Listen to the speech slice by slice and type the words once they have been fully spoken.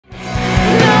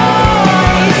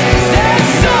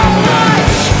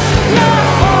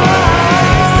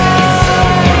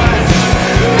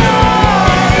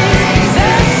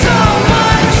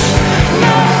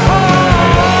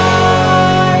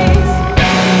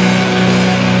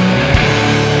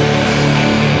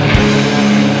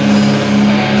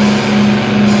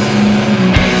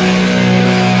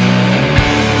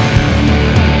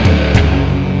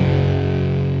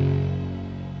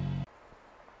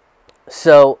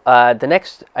So the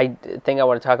next thing I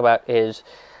want to talk about is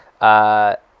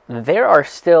there are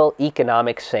still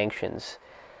economic sanctions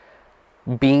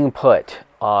being put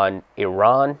on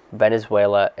Iran,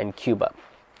 Venezuela, and Cuba.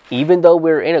 Even though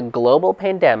we're in a global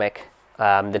pandemic,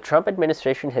 the Trump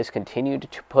administration has continued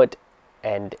to put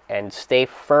and stay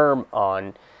firm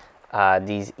on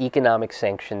these economic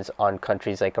sanctions on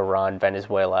countries like Iran,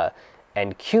 Venezuela,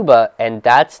 and Cuba, and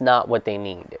that's not what they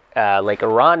need. Like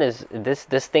Iran is this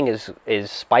thing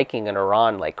is spiking in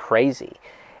Iran like crazy,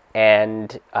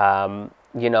 and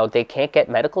they can't get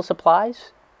medical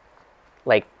supplies,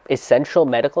 like essential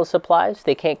medical supplies.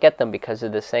 They can't get them because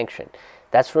of this sanction.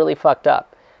 That's really fucked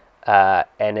up.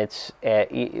 And it's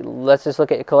let's just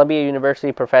look at Columbia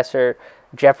University professor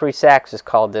Jeffrey Sachs has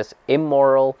called this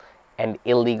immoral and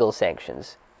illegal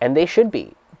sanctions, and they should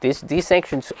be. These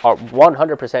sanctions are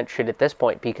 100% should at this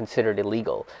point be considered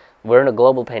illegal. We're in a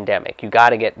global pandemic. You got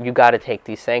to take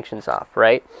these sanctions off,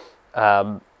 right?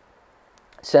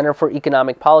 Center for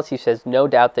Economic Policy says no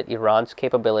doubt that Iran's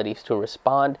capabilities to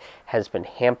respond has been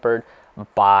hampered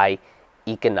by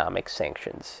economic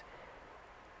sanctions.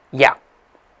 Yeah.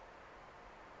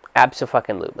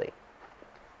 Abso-fucking-lutely.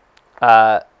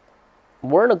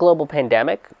 We're in a global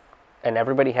pandemic, and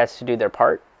everybody has to do their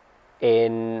part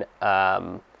in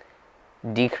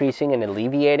decreasing and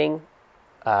alleviating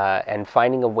and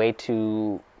finding a way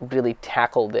to really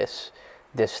tackle this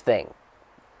thing.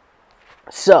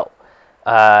 So,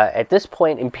 at this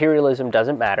point, imperialism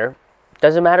doesn't matter.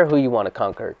 Doesn't matter who you want to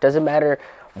conquer. Doesn't matter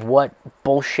what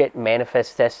bullshit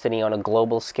manifest destiny on a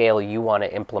global scale you want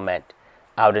to implement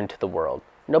out into the world.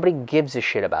 Nobody gives a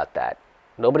shit about that.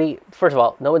 First of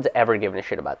all, no one's ever given a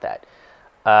shit about that.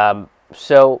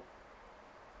 So,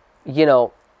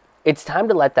 it's time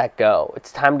to let that go.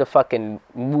 It's time to fucking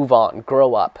move on,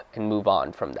 grow up, and move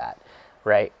on from that,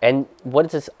 right? And what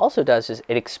this also does is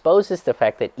it exposes the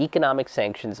fact that economic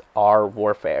sanctions are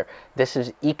warfare. This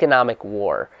is economic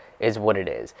war, is what it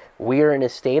is. We are in a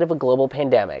state of a global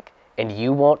pandemic, and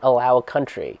you won't allow a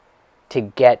country to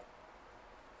get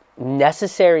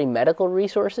necessary medical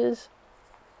resources.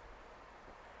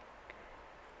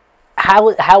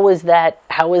 How is that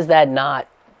not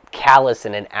callous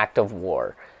in an act of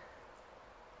war?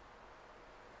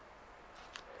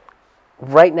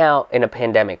 Right now, in a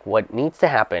pandemic, what needs to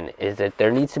happen is that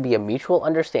there needs to be a mutual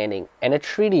understanding and a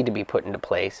treaty to be put into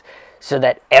place so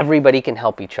that everybody can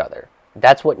help each other.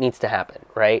 That's what needs to happen,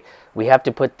 right? We have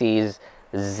to put these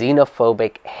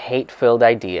xenophobic, hate-filled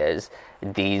ideas,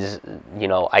 these,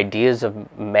 ideas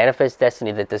of manifest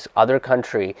destiny that this other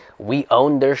country, we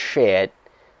own their shit.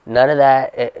 None of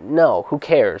that. No, who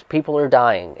cares? People are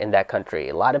dying in that country.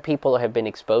 A lot of people have been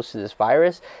exposed to this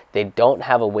virus. They don't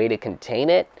have a way to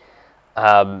contain it.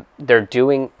 They're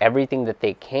doing everything that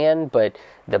they can, but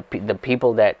the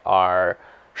people that are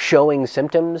showing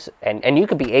symptoms, and you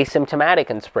could be asymptomatic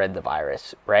and spread the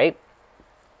virus, right?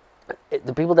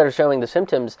 The people that are showing the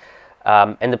symptoms,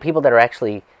 and the people that are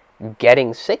actually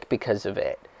getting sick because of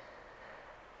it,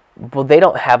 well, they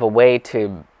don't have a way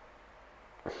to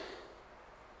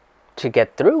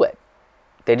get through it.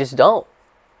 They just don't,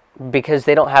 because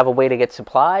they don't have a way to get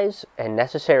supplies and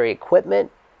necessary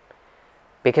equipment,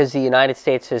 because the United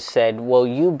States has said, well,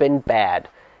 you've been bad.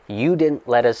 You didn't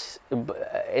let us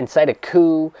incite a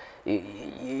coup.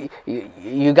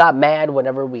 You got mad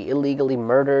whenever we illegally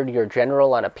murdered your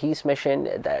general on a peace mission.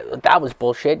 That was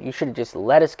bullshit. You should have just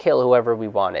let us kill whoever we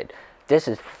wanted.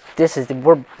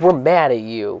 We're mad at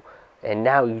you, and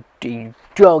now you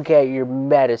don't get your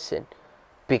medicine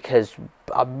because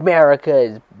America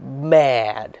is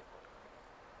mad.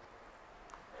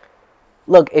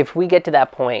 Look, if we get to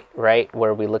that point, right,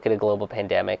 where we look at a global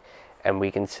pandemic and we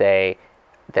can say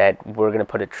that we're going to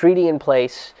put a treaty in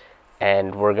place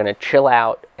and we're going to chill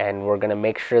out and we're going to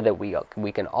make sure that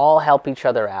we can all help each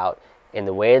other out in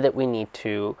the way that we need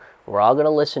to. We're all going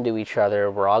to listen to each other.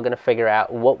 We're all going to figure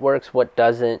out what works, what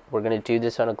doesn't. We're going to do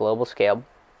this on a global scale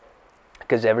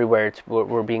because everywhere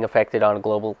we're being affected on a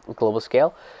global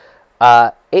scale.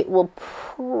 It will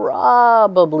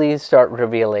probably start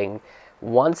revealing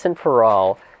once and for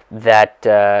all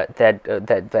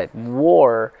that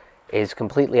war is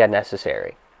completely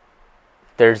unnecessary.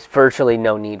 There's virtually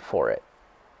no need for it,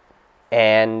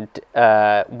 and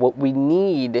what we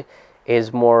need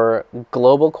is more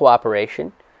global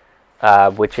cooperation,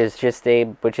 which is just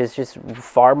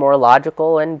far more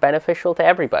logical and beneficial to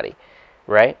everybody,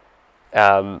 right?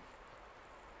 It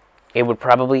would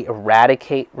probably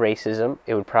eradicate racism.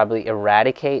 It would probably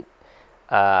eradicate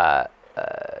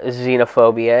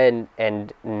xenophobia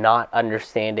and not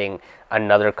understanding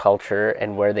another culture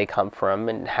and where they come from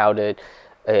and how to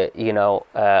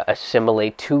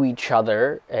assimilate to each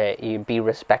other, be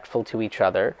respectful to each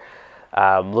other,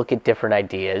 look at different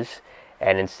ideas,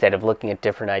 and instead of looking at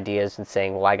different ideas and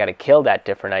saying, well, I got to kill that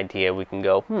different idea, we can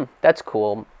go, that's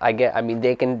cool.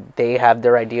 They have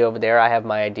their idea over there, I have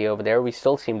my idea over there. We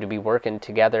still seem to be working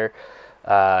together.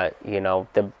 The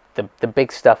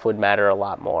big stuff would matter a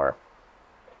lot more.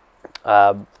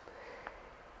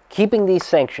 Keeping these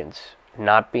sanctions,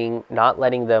 not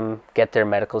letting them get their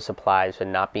medical supplies,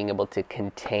 and not being able to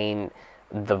contain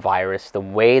the virus the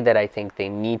way that I think they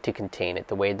need to contain it,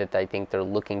 the way that I think they're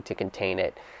looking to contain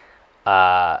it.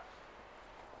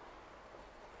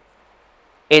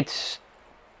 It's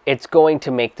going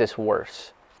to make this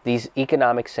worse. These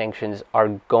economic sanctions are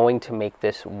going to make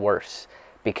this worse,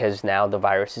 because now the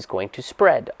virus is going to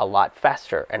spread a lot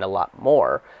faster and a lot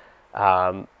more.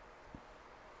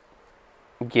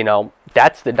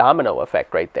 That's the domino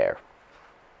effect right there.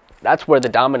 That's where the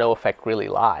domino effect really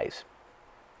lies.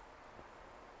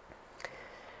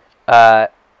 Based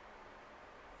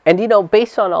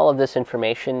on all of this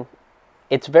information,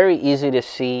 it's very easy to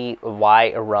see why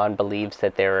Iran believes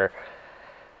that they're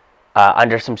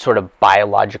under some sort of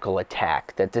biological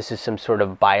attack, that this is some sort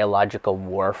of biological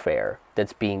warfare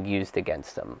that's being used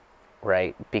against them,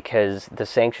 right? Because the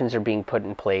sanctions are being put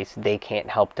in place, they can't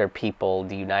help their people,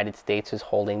 the United States is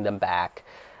holding them back,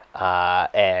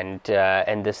 and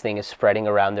this thing is spreading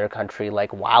around their country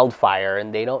like wildfire,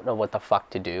 and they don't know what the fuck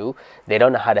to do, they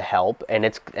don't know how to help, and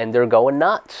they're going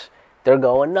nuts. They're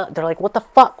going nuts. They're like, what the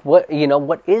fuck? What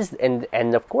is, and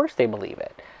of course they believe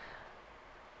it.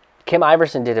 Kim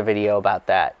Iverson did a video about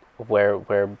that, where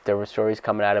there were stories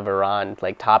coming out of Iran,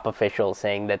 like top officials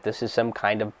saying that this is some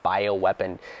kind of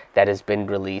bioweapon that has been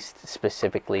released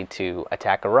specifically to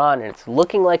attack Iran, and it's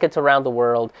looking like it's around the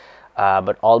world,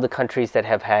 but all the countries that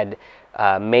have had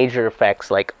major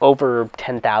effects, like over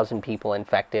 10,000 people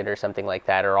infected or something like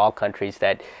that, are all countries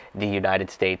that the United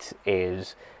States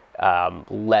is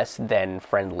less than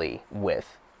friendly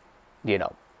with,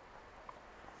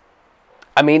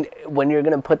 I mean, when you're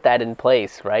going to put that in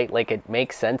place, right? Like, it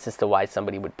makes sense as to why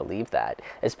somebody would believe that,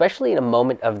 especially in a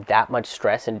moment of that much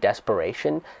stress and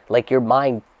desperation. Like, your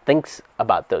mind thinks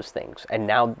about those things, and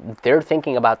now they're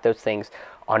thinking about those things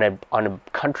on a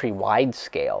countrywide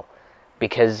scale,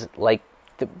 because, like,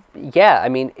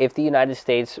 if the United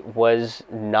States was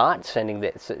not sending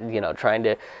this, trying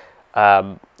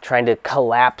to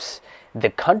collapse the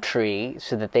country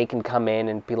so that they can come in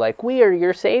and be like, we are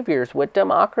your saviors with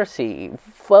democracy,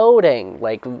 voting.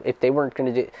 Like, if they weren't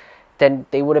going to do, then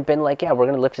they would have been like, yeah, we're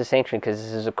going to lift the sanction because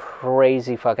this is a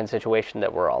crazy fucking situation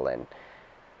that we're all in.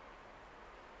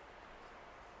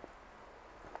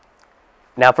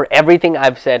 Now, for everything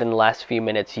I've said in the last few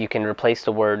minutes, you can replace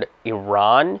the word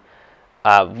Iran,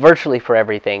 virtually for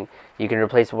everything. You can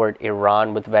replace the word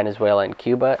Iran with Venezuela and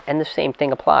Cuba, and the same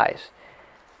thing applies.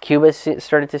 Cuba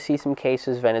started to see some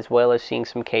cases, Venezuela is seeing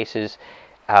some cases,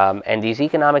 and these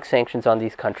economic sanctions on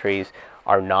these countries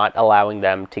are not allowing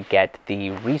them to get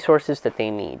the resources that they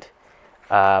need.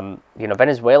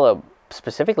 Venezuela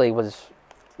specifically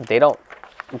they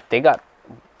got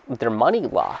their money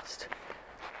lost.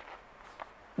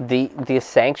 The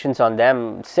sanctions on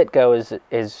them, Citgo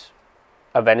is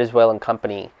a Venezuelan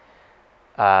company,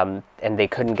 and they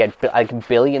couldn't get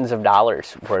billions of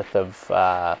dollars worth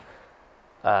of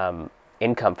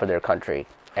income for their country,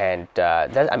 and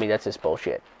that's just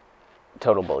bullshit,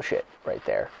 total bullshit right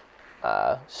there.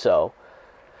 I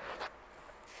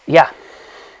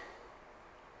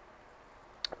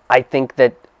think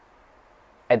that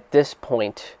at this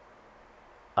point,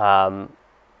 a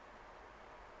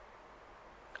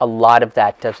lot of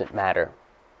that doesn't matter.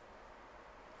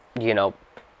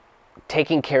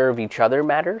 Taking care of each other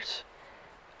matters.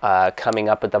 Coming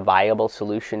up with a viable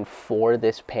solution for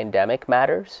this pandemic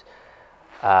matters.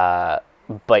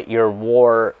 But your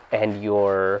war and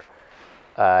your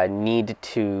need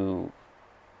to,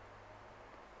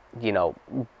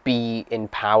 be in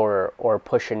power or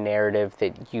push a narrative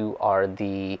that you are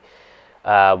the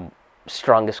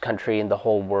strongest country in the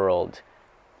whole world,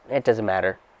 it doesn't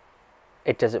matter.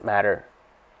 It doesn't matter.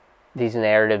 These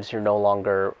narratives are no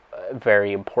longer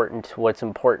very important. What's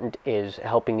important is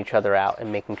helping each other out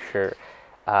and making sure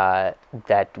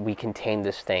that we contain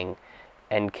this thing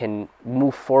and can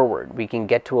move forward. We can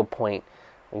get to a point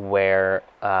where,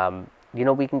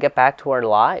 we can get back to our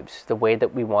lives the way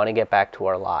that we want to get back to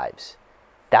our lives.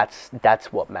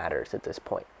 That's what matters at this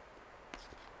point.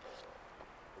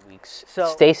 So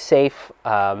stay safe.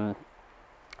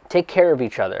 Take care of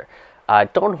each other.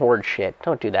 Don't hoard shit.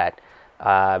 Don't do that.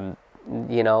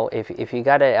 you know, if you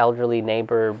got an elderly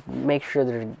neighbor, make sure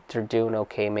they're doing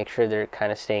okay. Make sure they're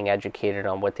kind of staying educated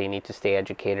on what they need to stay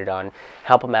educated on.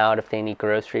 Help them out if they need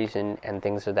groceries and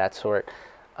things of that sort.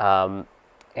 And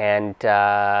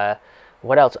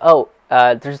what else? Oh,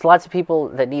 there's lots of people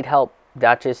that need help,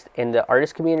 not just in the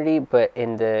artist community, but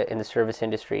in the service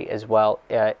industry as well.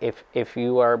 If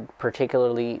you are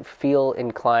particularly feel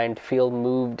inclined, feel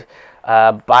moved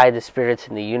by the spirits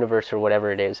in the universe or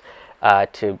whatever it is,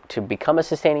 to become a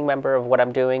sustaining member of what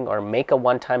I'm doing or make a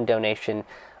one-time donation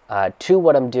to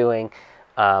what I'm doing,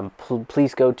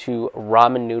 please go to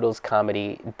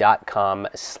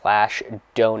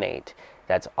ramennoodlescomedy.com/donate.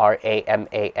 That's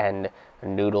RAMAN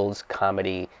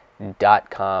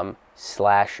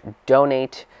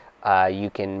noodlescomedy.com/donate. You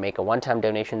can make a one-time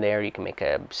donation there. You can make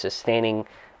a sustaining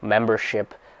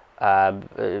membership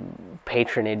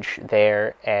patronage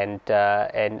there, and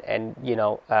you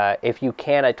know, if you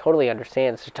can, I totally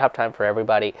understand it's a tough time for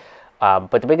everybody,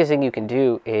 but the biggest thing you can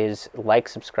do is like,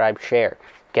 subscribe, share,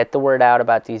 get the word out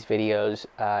about these videos,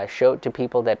 show it to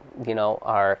people that, you know,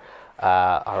 are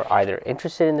either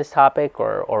interested in this topic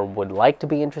or would like to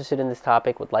be interested in this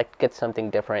topic, would like to get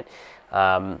something different.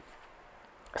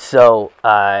 So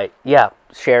yeah,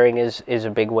 sharing is a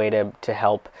big way to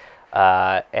help.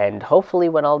 And hopefully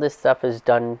when all this stuff is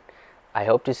done, I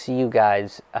hope to see you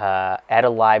guys at a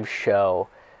live show.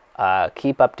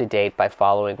 Keep up to date by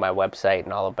following my website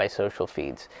and all of my social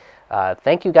feeds.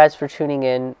 Thank you guys for tuning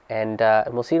in, and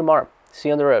we'll see you tomorrow. See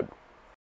you on the road.